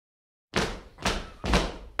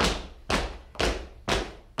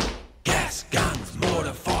gas, guns,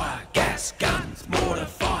 mortar, fire, gas, guns, mortar,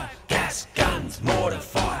 fire, gas, guns, mortar,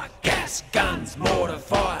 fire, gas, guns, mortar,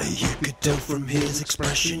 fire. You could tell from his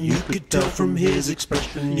expression, you could tell from his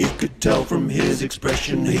expression, you could tell from his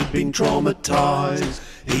expression he'd been traumatized,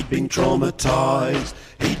 he'd been traumatized,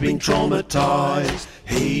 he'd been traumatized,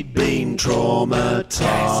 he'd been traumatized.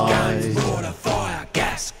 Gas, guns, mortar, fire,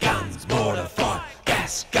 gas, guns, mortar, fire,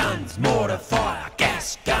 gas, guns, mortar, fire,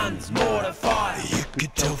 gas, guns, mortar, fire. You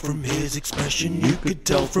could tell from his expression, you could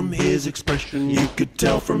tell from his expression, you could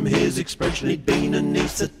tell from his expression he'd been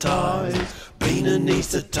anesthetized, been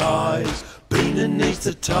anesthetized, been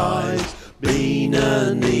anesthetized, been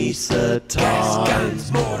anesthetized. Gas,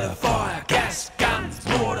 guns, mortar, fire, gas, guns,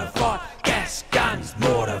 mortar, fire, gas, guns,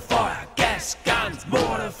 mortar, fire, gas, guns,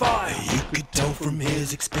 mortar, fire. You could tell from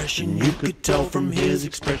his expression, you could tell from his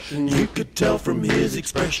expression, you could tell from his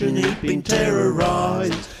expression he'd been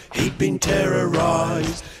terrorized, he'd been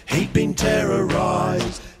terrorized, he'd been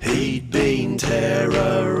terrorized, he'd been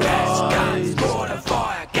terrorized. Gas, guns, mortar,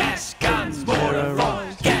 fire, gas, guns, mortar,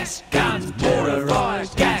 fire, gas, guns, mortar, fire,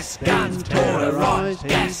 gas, guns, mortar, fire,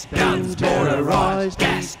 gas, guns, mortar, fire,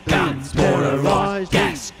 gas, guns, mortar, fire,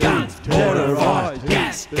 gas, guns, mortar, fire,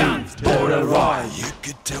 gas, guns, mortar, fire. You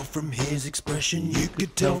could tell from his expression, you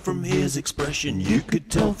could tell from his expression, you could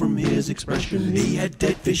tell from his expression he had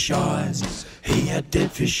dead fish eyes, he had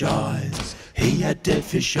dead fish eyes, he had dead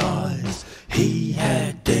fish eyes, he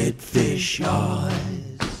had dead fish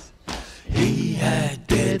eyes, he had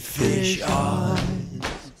dead fish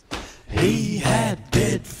eyes, he had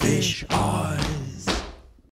dead fish eyes.